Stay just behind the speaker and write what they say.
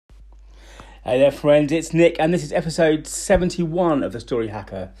Hey there, friends, it's Nick, and this is episode 71 of the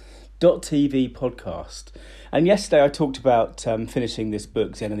StoryHacker.tv podcast. And yesterday I talked about finishing this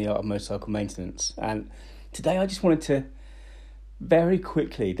book, Zen and the Art of Motorcycle Maintenance. And today I just wanted to, very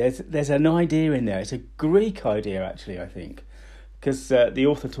quickly, there's an idea in there. It's a Greek idea, actually, I think. Because the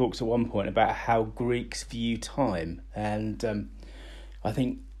author talks at one point about how Greeks view time. And I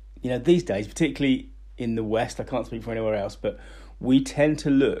think, these days, particularly in the West, I can't speak for anywhere else, but we tend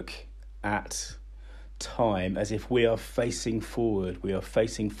to look at time as if we are facing forward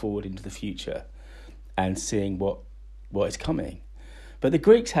into the future and seeing what is coming. But the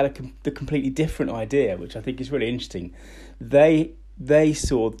Greeks had the completely different idea, which I think is really interesting. They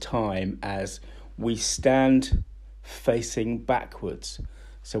saw time as we stand facing backwards.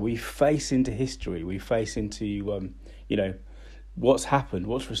 So we face into history, we face into what's happened,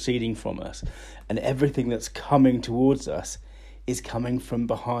 what's receding from us, and everything that's coming towards us is coming from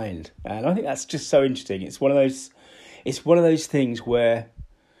behind. And I think that's just so interesting. It's one of those things where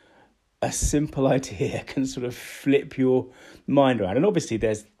a simple idea can sort of flip your mind around. And obviously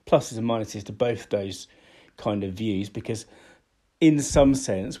there's pluses and minuses to both those kind of views, because in some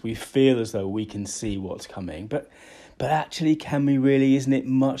sense we feel as though we can see what's coming, but actually, can we really? Isn't it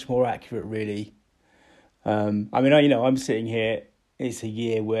much more accurate, really? I'm sitting here, it's a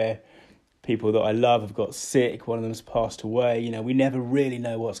year where people that I love have got sick, one of them's passed away. We never really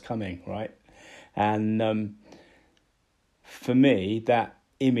know what's coming, right? And for me, that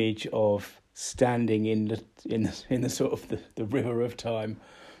image of standing in the sort of the river of time,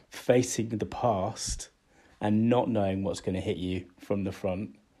 facing the past and not knowing what's going to hit you from the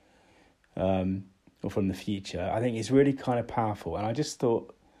front or from the future, I think is really kind of powerful. And I just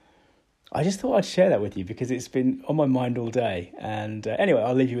thought I'd share that with you because it's been on my mind all day. And anyway,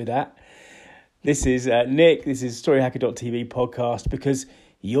 I'll leave you with that. This is Nick. This is StoryHacker.tv podcast, because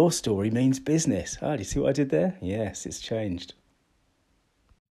your story means business. Do you see what I did there? Yes, it's changed.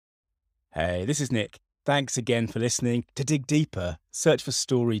 Hey, this is Nick. Thanks again for listening. To dig deeper, search for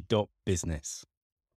story.business.